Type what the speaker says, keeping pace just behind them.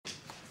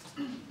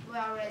We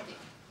are ready.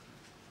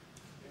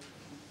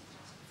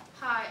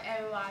 Hi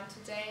everyone,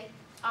 today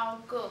our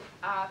group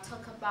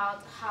talk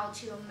about how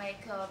to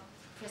make a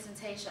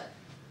presentation.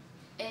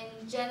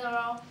 In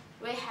general,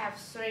 we have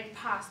 3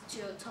 parts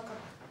to talk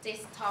about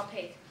this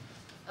topic.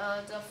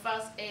 The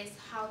first is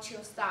how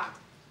to start,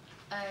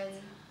 and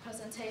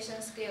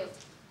presentation skills,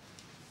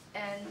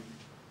 and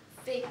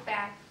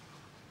feedback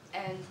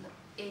and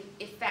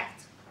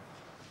effect.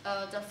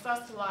 The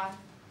first one,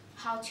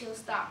 how to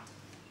start.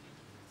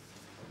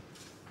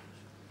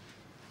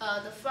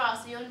 The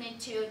first, you need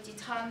to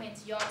determine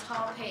your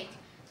topic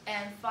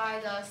and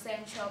find the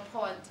central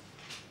point,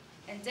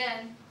 and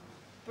then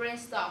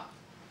brainstorm.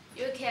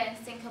 You can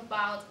think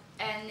about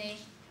any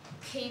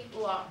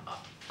keyword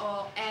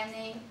or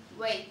any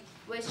way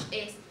which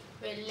is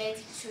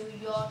related to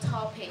your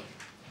topic,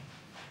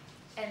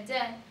 and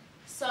then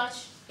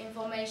search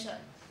information.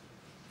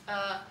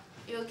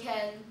 You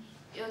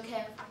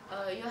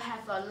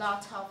have a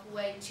lot of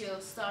ways to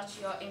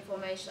search your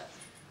information.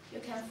 You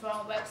can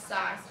from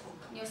websites,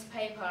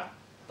 newspaper,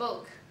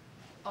 book,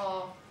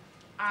 or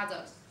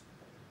others.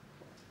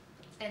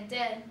 And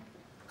then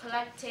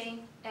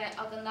collecting and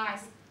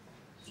organize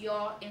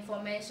your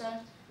information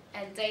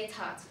and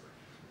data,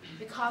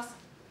 because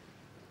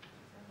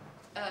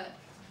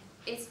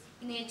it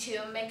needs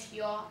to make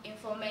your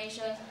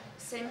information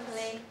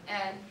simply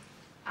and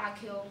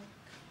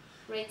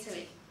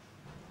accurately.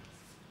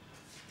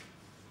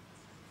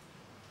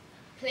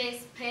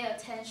 Please pay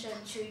attention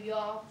to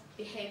your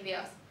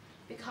behaviors,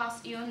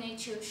 because you need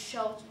to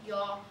show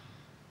your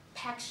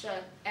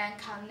passion and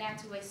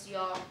connect with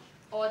your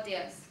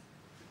audience.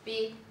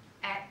 Be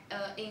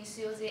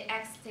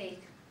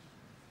enthusiastic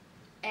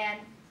and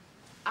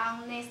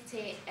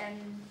honesty,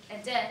 and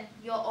then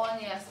your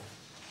audience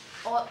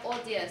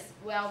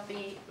will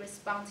be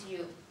respond to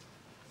you.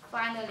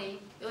 Finally,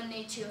 you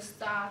need to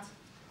start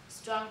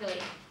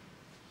strongly.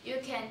 You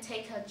can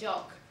take a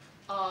joke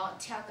or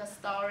tell a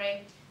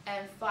story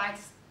and find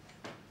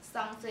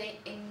something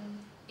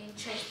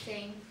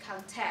interesting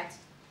content,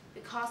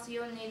 because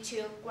you need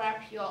to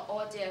grab your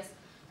audience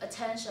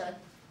attention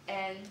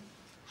and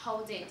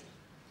hold it.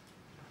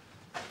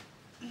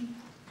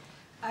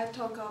 I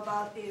talk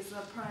about is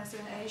the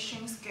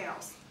presentation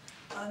skills.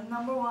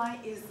 Number 1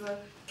 is the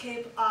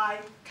keep eye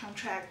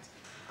contact.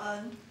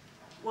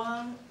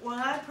 When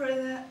I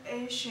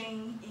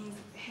presentation in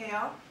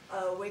here,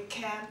 we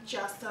can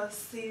just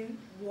see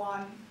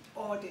one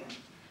audience.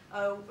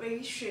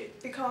 We should,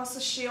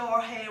 because she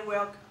or he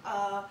will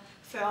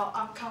feel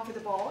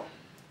uncomfortable.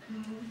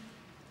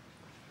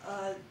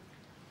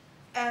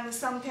 And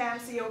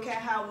sometimes you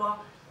can have a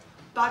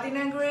body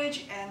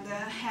language and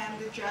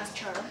hand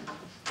gesture.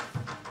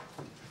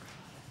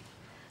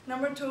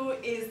 Number 2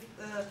 is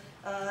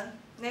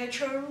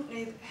nature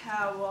need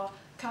have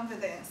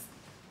confidence.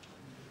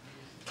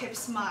 Keep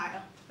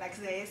smile like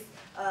this.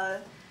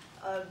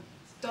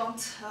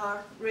 Don't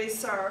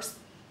research.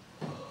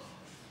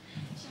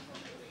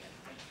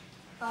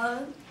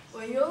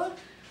 When your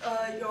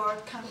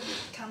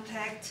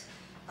contact,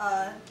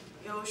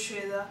 you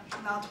should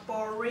not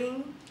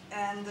boring,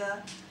 and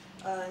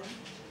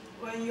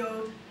when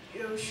you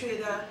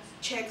should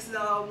check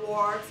the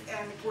words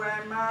and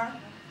grammar.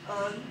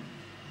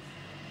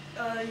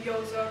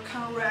 Use the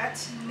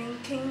correct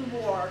linking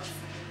words,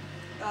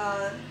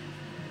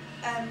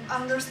 and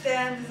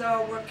understand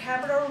the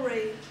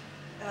vocabulary.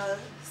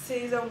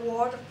 See the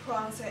word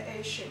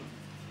pronunciation.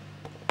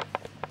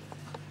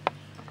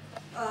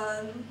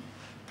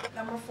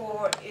 Number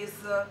 4 is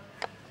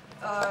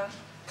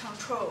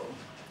control.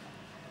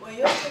 When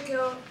you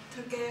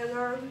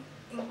together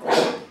in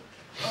group,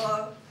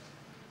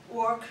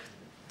 work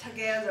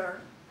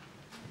together,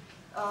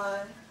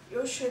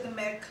 you should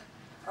make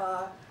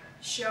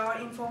share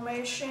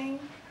information,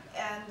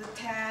 and the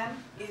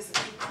time is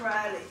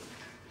equally,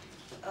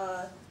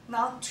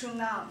 not too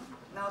long,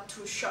 not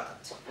too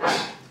short.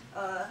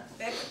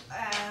 Make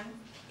an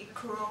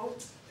equal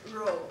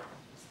role.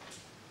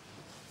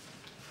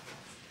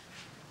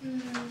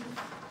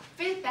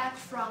 Feedback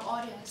from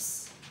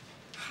audience.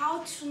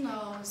 How to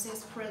know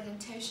this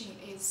presentation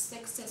is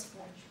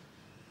successful?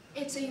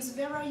 It is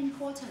very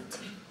important.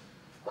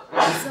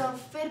 The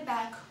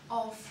feedback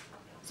of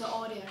the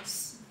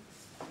audience.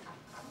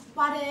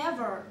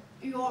 Whatever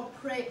your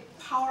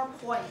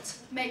PowerPoint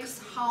makes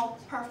how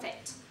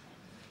perfect,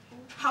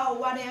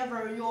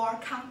 whatever your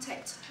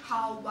content,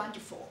 how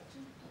wonderful.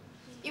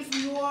 If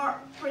your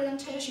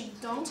presentation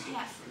don't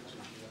have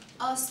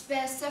a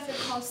specific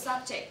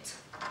subject,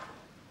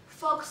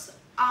 focus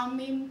on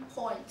main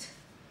point,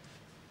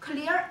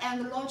 clear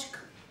and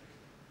logical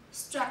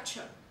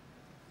structure.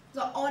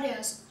 The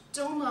audience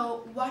don't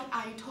know what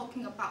are you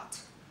talking about,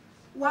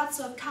 what's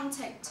the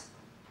content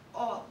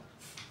of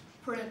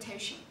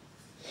presentation.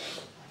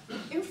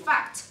 In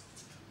fact,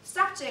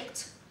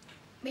 subject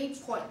main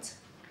point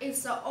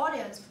is the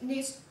audience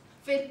needs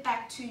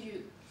feedback to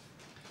you.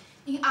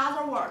 In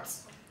other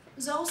words,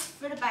 those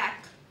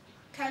feedback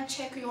can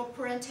check your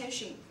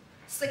presentation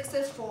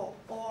successful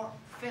or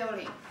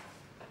failing.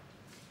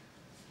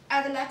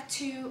 I'd like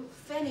to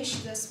finish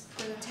this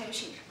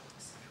presentation.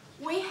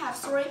 We have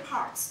 3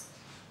 parts.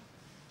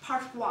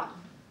 Part 1,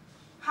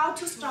 how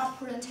to start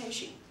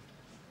presentation.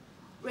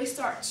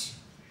 Research,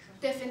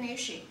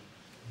 definition,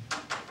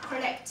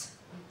 collect,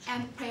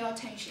 and pay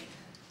attention.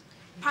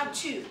 Part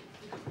 2,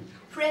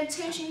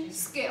 presentation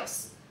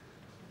skills.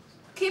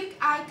 Keep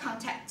eye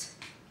contact.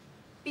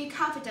 Be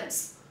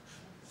confident.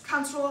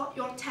 Control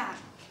your time.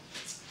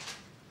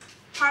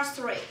 Part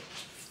 3,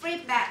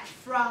 feedback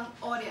from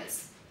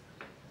audience.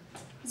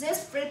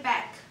 This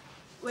feedback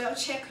will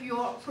check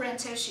your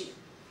presentation,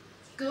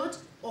 good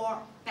or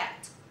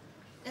bad.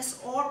 That's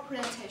all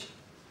presentation.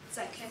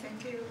 Thank you.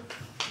 Thank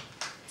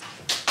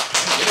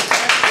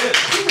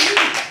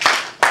you.